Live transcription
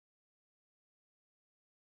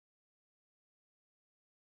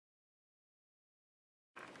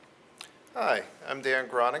Hi, I'm Dan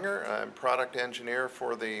Groninger. I'm product engineer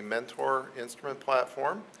for the Mentor instrument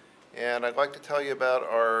platform, and I'd like to tell you about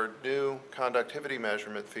our new conductivity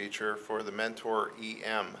measurement feature for the Mentor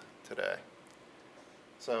EM today.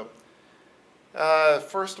 So,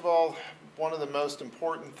 first of all, one of the most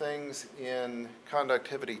important things in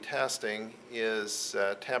conductivity testing is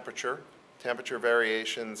temperature. Temperature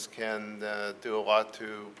variations can do a lot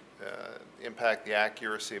to impact the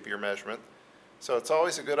accuracy of your measurement. So it's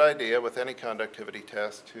always a good idea with any conductivity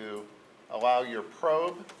test to allow your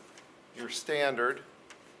probe, your standard,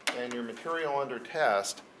 and your material under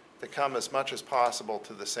test to come as much as possible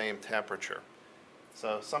to the same temperature.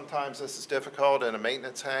 So sometimes this is difficult in a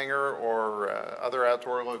maintenance hangar or other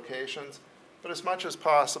outdoor locations, but as much as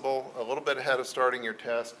possible, a little bit ahead of starting your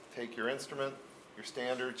test, take your instrument, your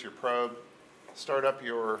standards, your probe, start up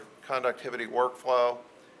your conductivity workflow,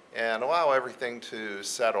 and allow everything to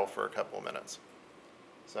settle for a couple of minutes.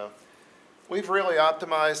 So we've really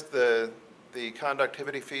optimized the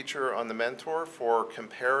conductivity feature on the Mentor for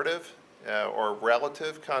comparative or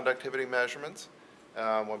relative conductivity measurements.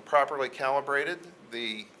 When properly calibrated,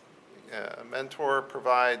 the Mentor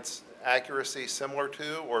provides accuracy similar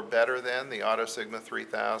to or better than the Auto Sigma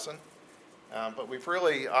 3000. But we've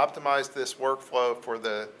really optimized this workflow for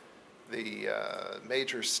the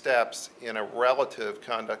major steps in a relative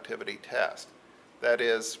conductivity test. That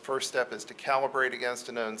is, first step is to calibrate against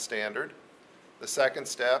a known standard. The second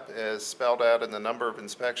step, as spelled out in the number of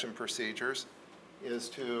inspection procedures, is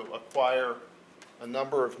to acquire a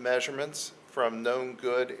number of measurements from known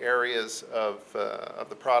good areas of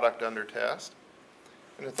the product under test.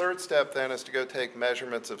 And the third step then is to go take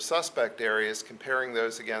measurements of suspect areas, comparing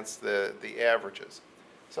those against the averages.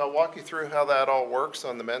 So I'll walk you through how that all works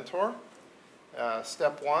on the Mentor.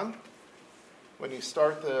 Step one, when you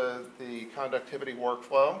start the conductivity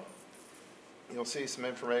workflow, you'll see some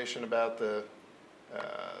information about the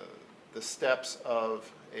steps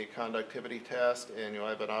of a conductivity test, and you'll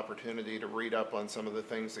have an opportunity to read up on some of the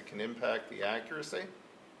things that can impact the accuracy.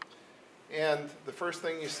 And the first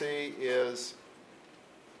thing you see is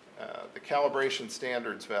the calibration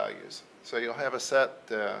standards values. So you'll have a set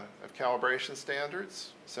of calibration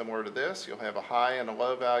standards similar to this. You'll have a high and a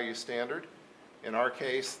low value standard. In our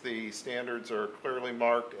case, the standards are clearly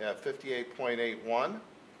marked at 58.81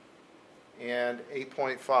 and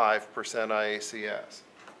 8.5% IACS.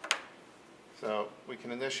 So we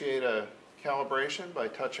can initiate a calibration by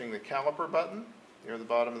touching the caliper button near the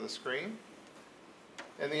bottom of the screen.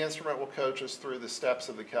 And the instrument will coach us through the steps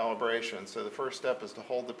of the calibration. So the first step is to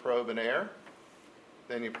hold the probe in air.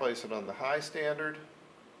 Then you place it on the high standard.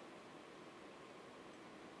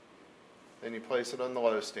 Then you place it on the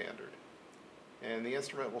low standard. And the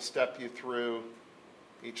instrument will step you through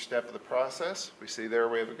each step of the process. We see there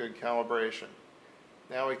we have a good calibration.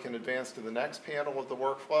 Now we can advance to the next panel of the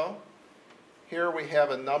workflow. Here we have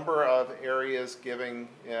a number of areas giving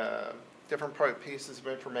different pieces of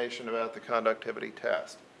information about the conductivity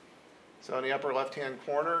test. So in the upper left-hand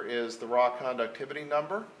corner is the raw conductivity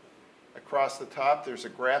number. Across the top there's a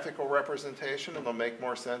graphical representation, and it'll make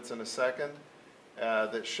more sense in a second,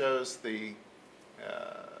 that shows the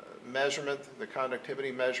measurement, the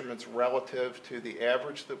conductivity measurements relative to the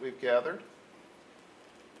average that we've gathered.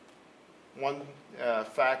 One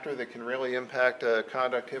factor that can really impact a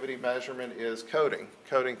conductivity measurement is coating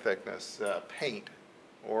thickness, paint,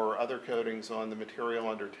 or other coatings on the material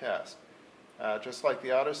under test. Just like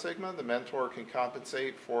the Auto Sigma, the Mentor can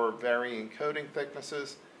compensate for varying coating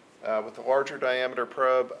thicknesses. With a larger diameter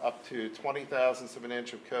probe, up to 20 thousandths of an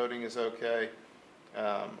inch of coating is okay.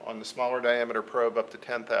 On the smaller diameter probe, up to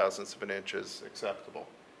 10 thousandths of an inch is acceptable.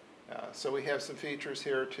 So we have some features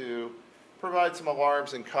here to provide some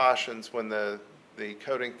alarms and cautions when the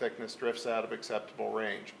coating thickness drifts out of acceptable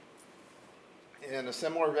range. In a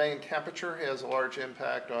similar vein, temperature has a large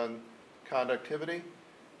impact on conductivity.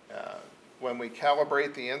 When we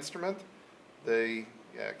calibrate the instrument, the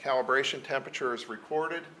calibration temperature is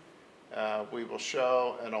recorded. We will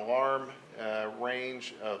show an alarm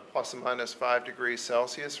range of plus and minus 5 degrees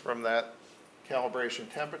Celsius from that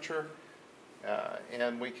calibration temperature,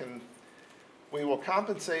 and we will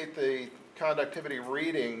compensate the conductivity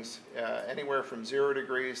readings anywhere from 0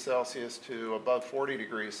 degrees Celsius to above 40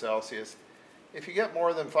 degrees Celsius. If you get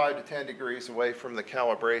more than 5 to 10 degrees away from the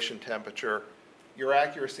calibration temperature, your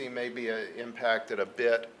accuracy may be impacted a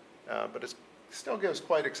bit, but it still gives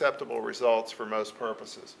quite acceptable results for most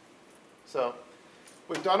purposes. So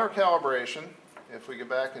we've done our calibration. If we go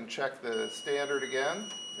back and check the standard again,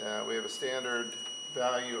 we have a standard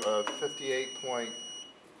value of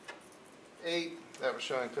 58.8. That was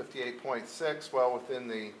showing 58.6, well within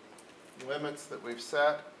the limits that we've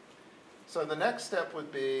set. So the next step would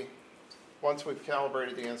be, once we've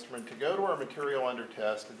calibrated the instrument, to go to our material under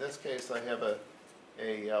test. In this case, I have a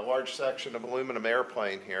large section of aluminum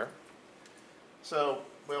airplane here. So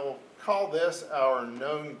we'll call this our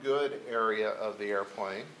known good area of the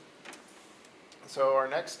airplane. So our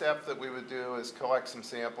next step that we would do is collect some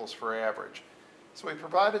samples for average. So we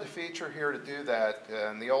provided a feature here to do that.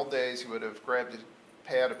 In the old days, you would have grabbed a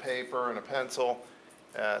pad of paper and a pencil,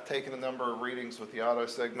 taken a number of readings with the auto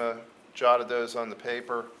sigma, jotted those on the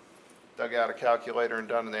paper, dug out a calculator and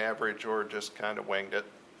done an average, or just kind of winged it.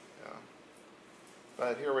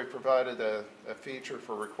 But here we provided a feature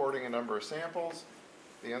for recording a number of samples.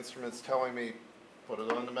 The instrument's telling me put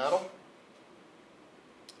it on the metal.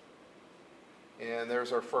 And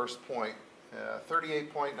there's our first point,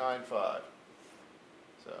 38.95.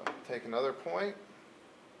 So take another point,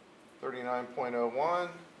 39.01.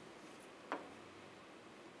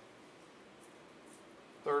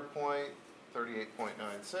 Third point,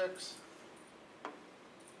 38.96.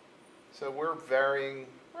 So we're varying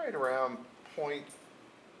right around 0.1%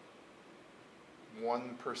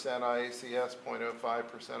 IACS, 0.05%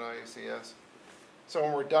 IACS. So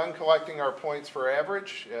when we're done collecting our points for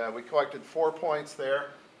average, we collected 4 points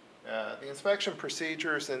there. The inspection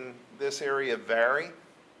procedures in this area vary.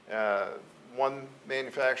 One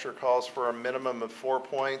manufacturer calls for a minimum of 4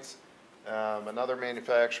 points. Another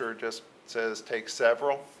manufacturer just says take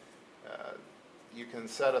several. You can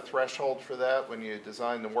set a threshold for that when you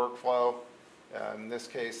design the workflow. In this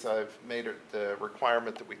case, I've made it the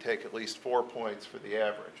requirement that we take at least 4 points for the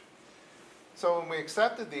average. So when we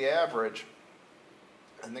accepted the average,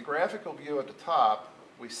 in the graphical view at the top,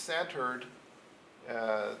 we centered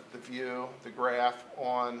the view, the graph,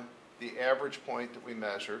 on the average point that we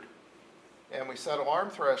measured. And we set alarm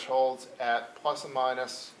thresholds at plus and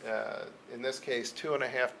minus, in this case,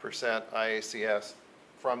 2.5% IACS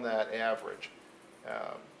from that average.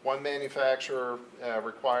 One manufacturer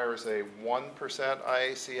requires a 1%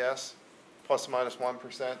 IACS, plus or minus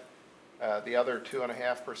 1%. The other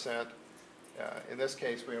 2.5%. In this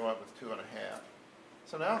case, we went with 2.5.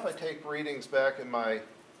 So now if I take readings back in my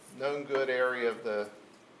known good area of the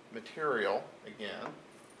material again,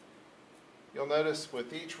 you'll notice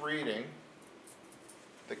with each reading,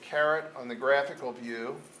 the caret on the graphical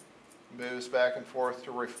view moves back and forth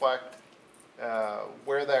to reflect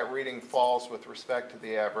where that reading falls with respect to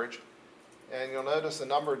the average. And you'll notice a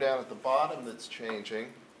number down at the bottom that's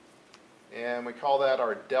changing, and we call that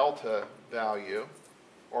our delta value,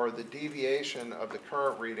 or the deviation of the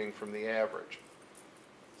current reading from the average.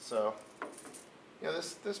 So,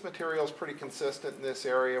 this material is pretty consistent in this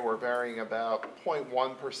area. We're varying about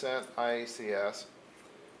 0.1% IACS.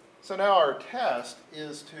 So now our test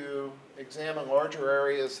is to examine larger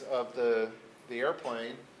areas of the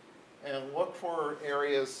airplane and look for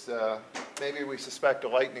areas, maybe we suspect a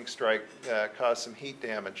lightning strike caused some heat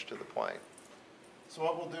damage to the plane. So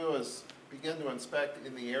what we'll do is begin to inspect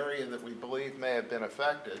in the area that we believe may have been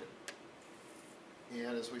affected.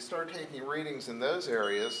 And as we start taking readings in those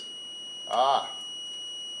areas,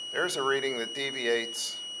 there's a reading that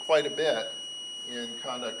deviates quite a bit in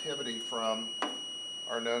conductivity from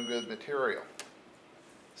our known good material.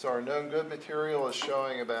 So our known good material is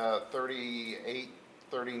showing about 39%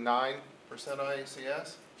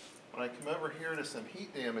 IACS. When I come over here to some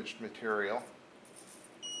heat damaged material,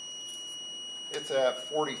 it's at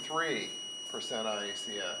 43%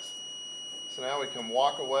 IACS. So now we can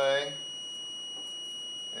walk away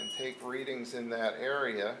and take readings in that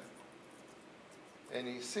area, and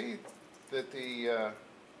you see that the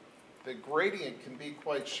gradient can be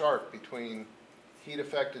quite sharp between heat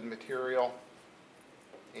affected material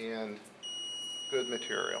and good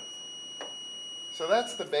material. So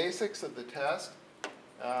that's the basics of the test.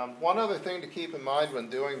 One other thing to keep in mind when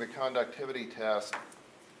doing the conductivity test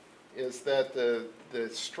is that the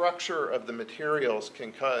structure of the materials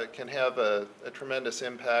can have a tremendous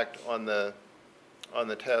impact on the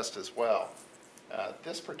test as well.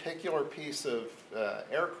 This particular piece of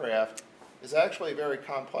aircraft is actually a very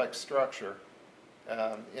complex structure.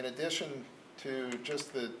 In addition to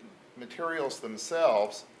just the materials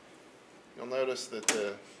themselves, you'll notice that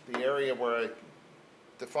the area where I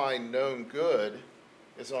define known good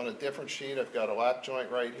is on a different sheet. I've got a lap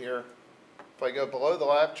joint right here. If I go below the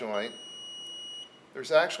lap joint,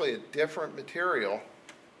 there's actually a different material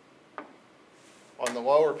on the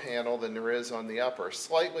lower panel than there is on the upper,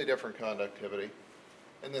 slightly different conductivity.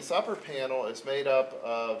 And this upper panel is made up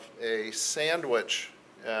of a sandwich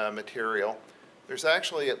material. There's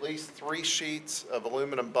actually at least 3 sheets of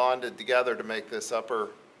aluminum bonded together to make this upper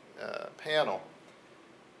panel.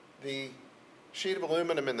 The sheet of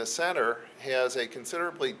aluminum in the center has a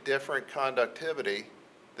considerably different conductivity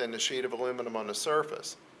than the sheet of aluminum on the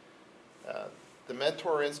surface. The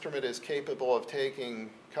Mentor instrument is capable of taking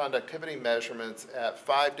conductivity measurements at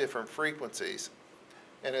 5 different frequencies.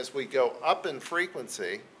 And as we go up in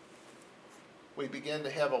frequency, we begin to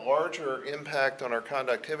have a larger impact on our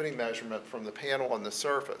conductivity measurement from the panel on the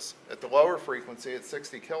surface. At the lower frequency, at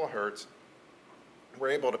 60 kilohertz, we're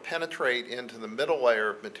able to penetrate into the middle layer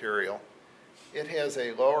of material. It has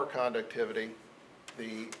a lower conductivity.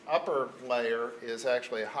 The upper layer is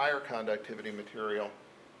actually a higher conductivity material.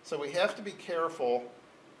 So we have to be careful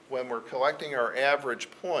when we're collecting our average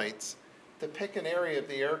points to pick an area of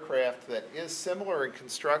the aircraft that is similar in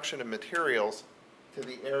construction and materials to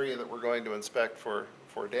the area that we're going to inspect for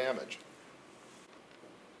damage.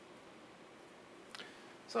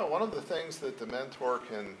 So one of the things that the Mentor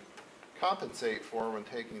can compensate for when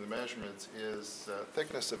taking the measurements is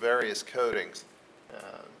thickness of various coatings.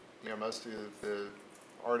 Most of the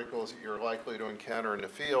articles that you're likely to encounter in the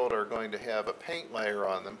field are going to have a paint layer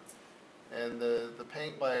on them. And the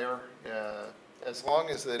paint layer, as long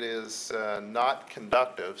as it is not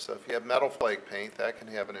conductive, so if you have metal flake paint, that can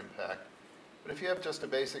have an impact. But if you have just a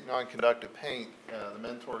basic non-conductive paint, the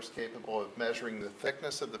Mentor is capable of measuring the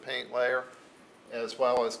thickness of the paint layer as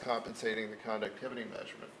well as compensating the conductivity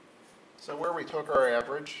measurement. So where we took our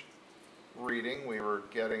average reading, we were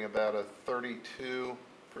getting about a 32%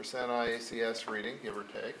 IACS reading, give or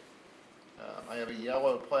take. I have a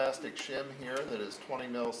yellow plastic shim here that is 20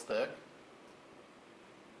 mils thick.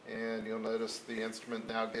 And you'll notice the instrument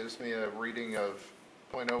now gives me a reading of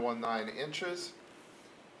 0.019 inches.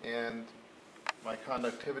 And my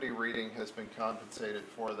conductivity reading has been compensated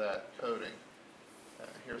for that coating.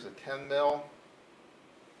 Here's a 10 mil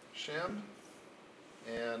shim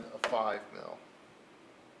and a 5 mil.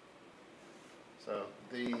 So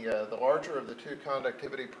the larger of the two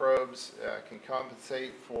conductivity probes can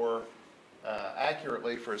compensate for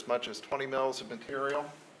accurately for as much as 20 mils of material.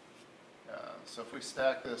 So if we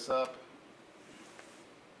stack this up,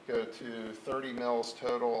 go to 30 mils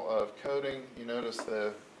total of coating, you notice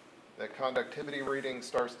the conductivity reading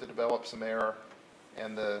starts to develop some error,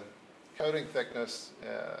 and the coating thickness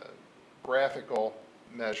graphical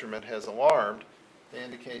measurement has alarmed to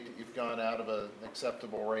indicate that you've gone out of an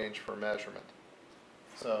acceptable range for measurement.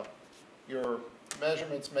 So your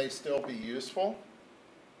measurements may still be useful,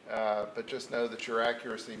 but just know that your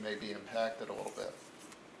accuracy may be impacted a little bit.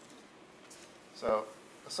 So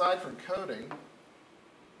aside from coating,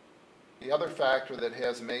 the other factor that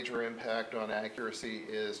has a major impact on accuracy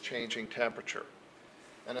is changing temperature.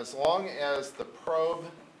 And as long as the probe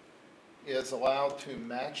is allowed to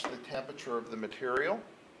match the temperature of the material,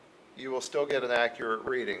 you will still get an accurate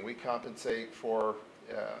reading. We compensate for,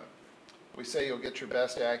 we say you'll get your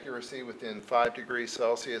best accuracy within 5 degrees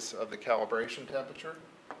Celsius of the calibration temperature,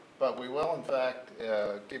 but we will in fact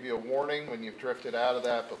give you a warning when you've drifted out of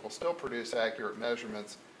that, but we'll still produce accurate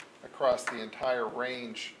measurements across the entire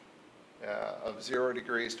range of 0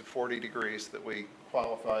 degrees to 40 degrees that we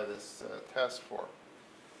qualify this test for.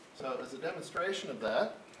 So as a demonstration of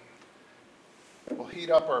that, we'll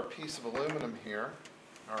heat up our piece of aluminum here.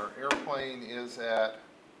 Our airplane is at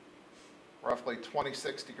roughly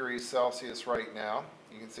 26 degrees Celsius right now.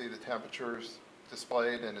 You can see the temperature's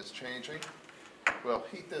displayed and it's changing. We'll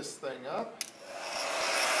heat this thing up.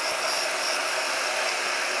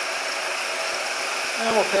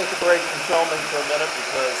 And we'll take a break from filming for a minute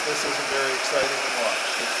because this isn't very exciting to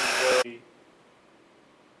watch.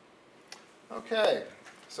 Okay,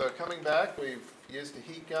 so coming back, we've used a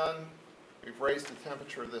heat gun. We've raised the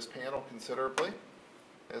temperature of this panel considerably.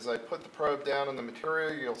 As I put the probe down on the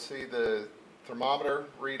material, you'll see the thermometer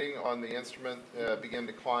reading on the instrument begin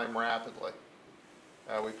to climb rapidly.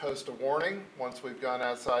 We post a warning once we've gone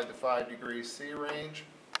outside the 5 degrees C range.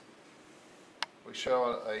 We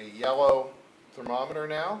show a yellow thermometer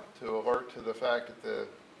now to alert to the fact that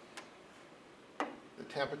the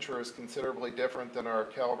temperature is considerably different than our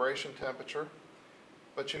calibration temperature.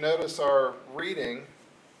 But you notice our reading,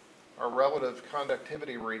 our relative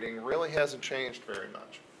conductivity reading, really hasn't changed very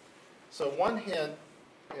much. So one hint,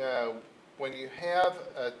 when you have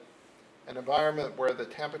an environment where the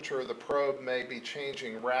temperature of the probe may be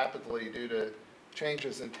changing rapidly due to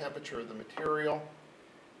changes in temperature of the material,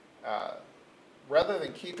 rather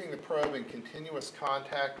than keeping the probe in continuous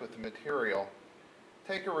contact with the material,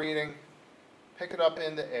 take a reading, pick it up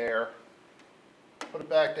into air, put it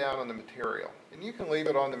back down on the material. And you can leave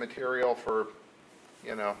it on the material for,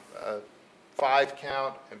 a 5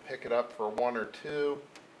 count and pick it up for 1 or 2,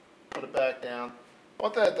 put it back down.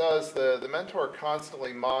 What that does, the Mentor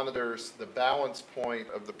constantly monitors the balance point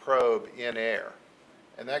of the probe in air.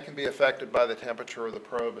 And that can be affected by the temperature of the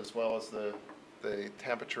probe as well as the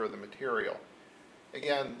temperature of the material.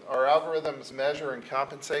 Again, our algorithms measure and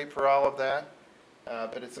compensate for all of that,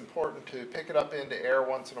 but it's important to pick it up into air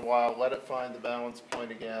once in a while, let it find the balance point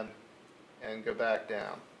again, and go back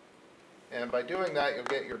down. And by doing that, you'll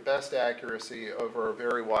get your best accuracy over a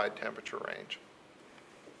very wide temperature range.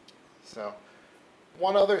 So,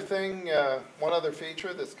 one other thing, one other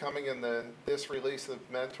feature that's coming in this release of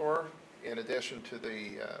Mentor, in addition to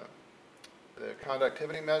the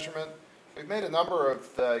conductivity measurement, we've made a number of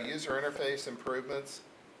user interface improvements,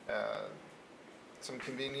 some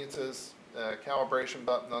conveniences, calibration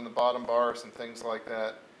button on the bottom bars and things like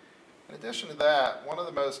that. In addition to that, one of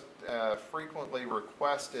the most frequently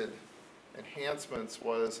requested enhancements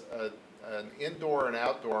was an indoor and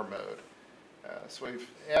outdoor mode. So we've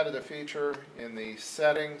added a feature in the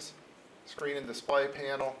settings, screen and display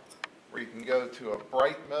panel, where you can go to a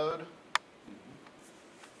bright mode.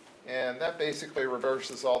 And that basically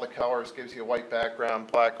reverses all the colors, gives you a white background,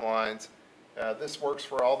 black lines. This works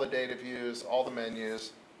for all the data views, all the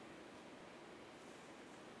menus.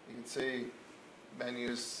 You can see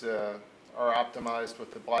menus are optimized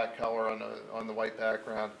with the black color on the white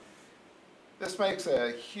background. This makes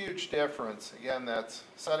a huge difference. Again, that's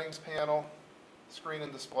settings panel, screen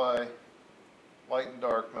and display, light and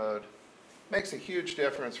dark mode. Makes a huge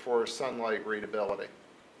difference for sunlight readability.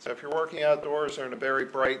 So if you're working outdoors or in a very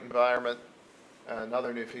bright environment,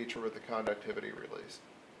 another new feature with the conductivity release.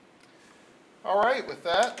 All right, with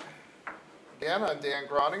that, again, I'm Dan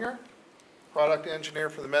Groninger, product engineer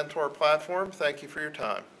for the Mentor platform. Thank you for your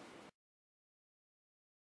time.